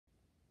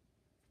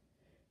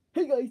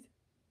guys,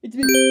 it's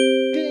me,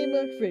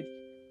 Glamrock Freddy,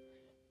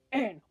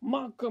 and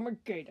Montgomery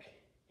Gator,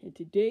 and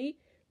today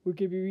we're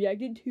going to be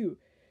reacting to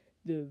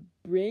the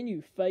brand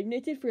new Five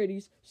Nights at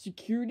Freddy's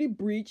Security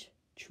Breach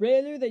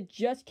trailer that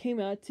just came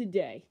out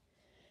today.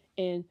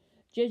 And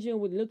judging on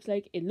what it looks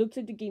like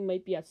the game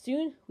might be out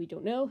soon. We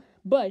don't know,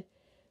 but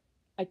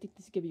I think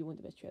this is going to be one of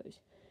the best trailers.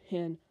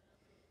 And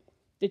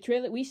the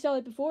trailer, we saw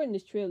it before, and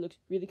this trailer looks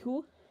really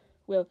cool.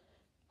 Well,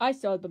 I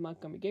saw it, but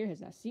Montgomery Gator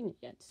has not seen it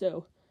yet,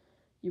 so...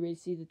 You ready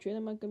to see the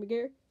trailer, Montgomery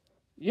Gator?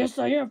 Yes,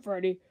 I am,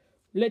 Freddy.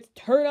 Let's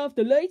turn off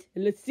the lights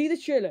and let's see the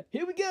trailer.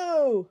 Here we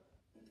go.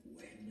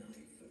 When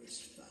I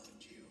first found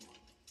you,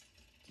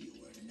 you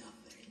were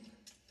nothing.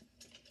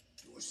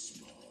 You were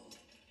small,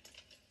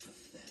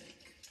 pathetic.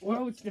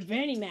 Whoa, it's the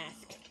Vanny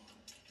mask.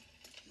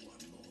 One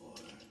more.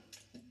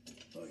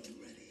 Are you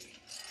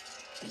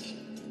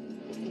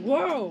ready?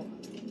 Whoa.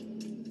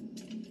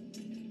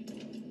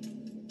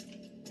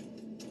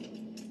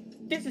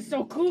 This is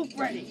so cool,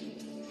 Freddy.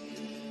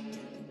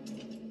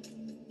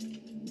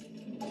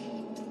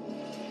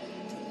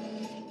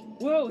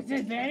 Whoa, is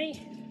this Vanny?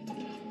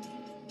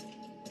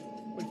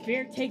 When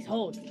fear takes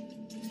hold.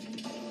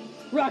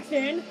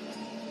 Roxanne.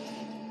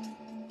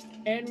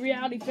 And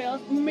reality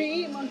fails.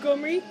 Me,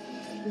 Montgomery.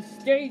 The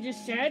stage is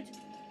set.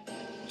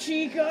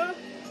 Chica.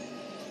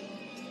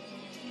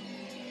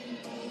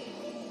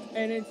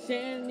 And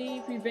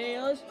insanity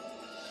prevails.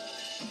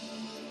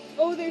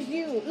 Oh, there's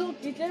you. Look,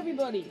 it's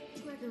everybody.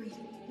 Gregory,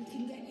 we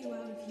can get you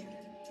out of here.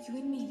 You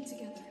and me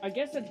together. I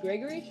guess that's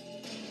Gregory.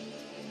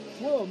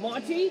 Whoa,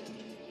 Monty.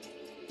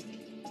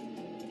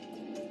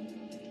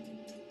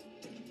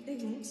 They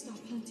won't stop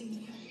hunting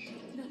you.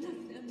 None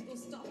of them will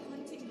stop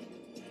hunting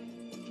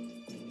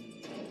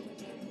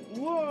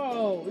you.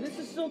 Whoa, this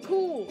is so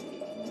cool.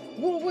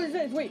 Whoa, what is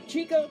this? Wait,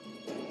 Chica?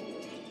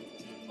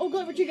 Oh,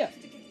 Clever Chica.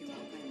 To get you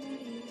out by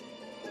morning.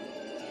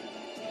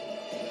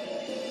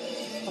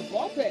 A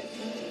ball pit.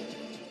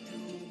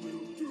 You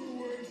will do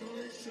as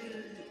I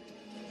say.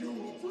 You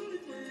will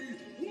bring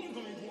me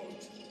what I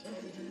want. And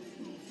if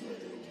you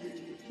fail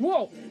me,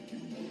 Whoa. both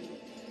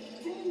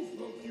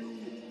of you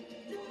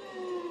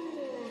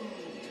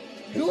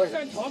Who is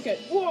that talking?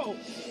 Whoa.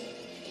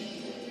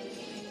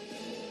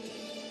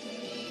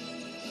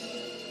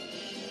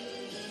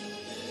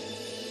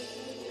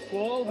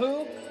 Whoa,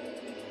 who?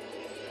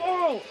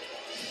 Oh!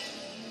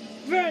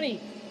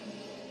 Vanny!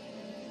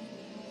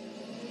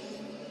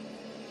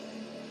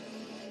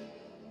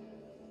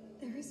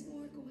 There is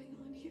more going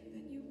on here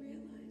than you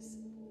realize.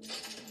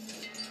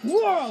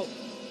 Whoa!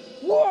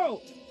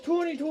 Whoa!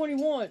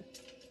 2021!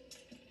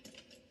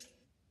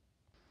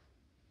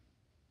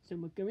 So,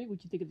 Montgomery,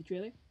 what'd you think of the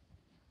trailer?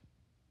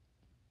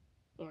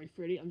 Alright,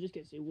 Freddy, I'm just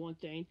gonna say one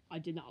thing. I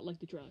did not like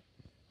the trailer.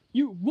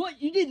 You what?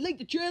 You didn't like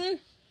the trailer?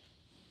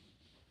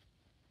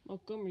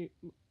 Montgomery,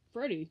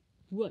 Freddy,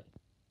 what?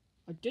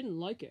 I didn't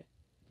like it.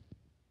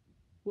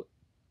 What?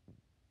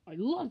 I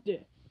loved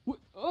it. What?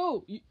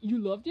 Oh, you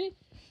loved it?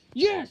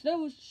 Yes, that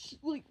was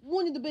like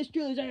one of the best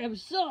trailers I ever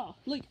saw.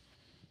 Like,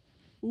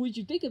 what did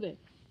you think of it?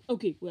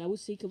 Okay, well, I will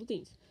say a couple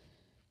things.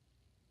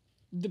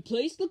 The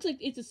place looks like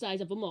it's the size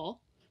of a mall.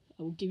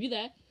 I will give you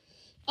that.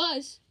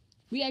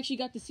 We actually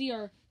got to see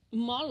our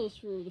models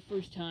for the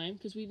first time,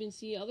 because we've been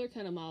seeing other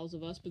kind of models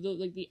of us, but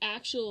like the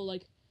actual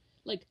like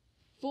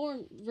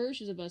foreign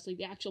versions of us, like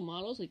the actual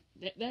models, like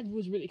that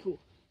was really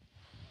cool.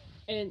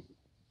 And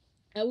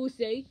I will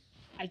say,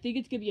 I think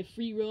it's gonna be a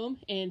free roam,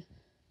 and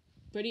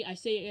Freddy, I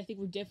think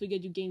we're definitely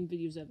gonna do game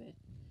videos of it.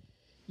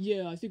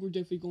 Yeah, I think we're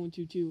definitely going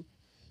to too.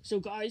 So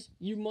guys,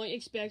 you might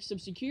expect some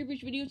security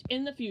breach videos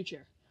in the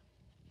future.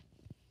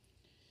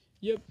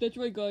 Yep, that's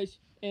right, guys.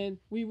 And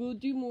we will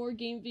do more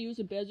game videos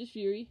of Bowser's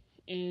Fury,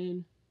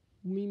 and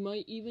we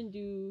might even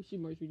do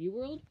Super Mario 3D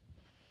World,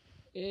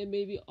 and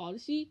maybe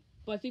Odyssey.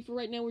 But I think for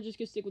right now, we're just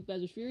gonna stick with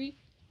Bowser's Fury.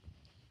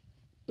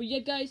 But yeah,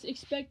 guys,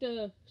 expect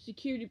some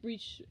security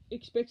breach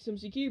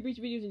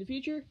videos in the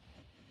future,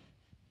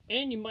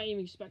 and you might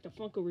even expect a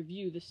Funko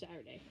review this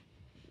Saturday.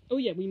 Oh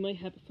yeah, we might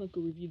have a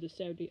Funko review this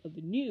Saturday of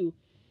the new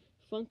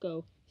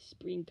Funko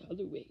Spring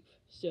Color Wave.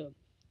 So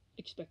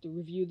expect a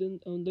review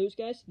on those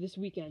guys this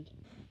weekend.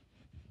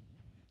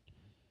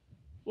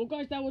 Well,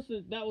 guys, that was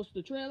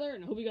the trailer,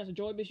 and I hope you guys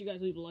enjoyed. Make sure you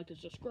guys leave a like and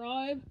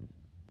subscribe,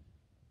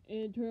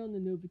 and turn on the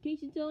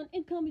notifications on,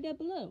 and comment down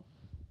below.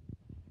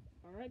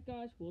 Alright,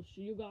 guys, we'll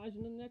see you guys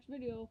in the next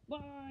video.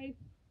 Bye!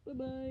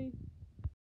 Bye-bye!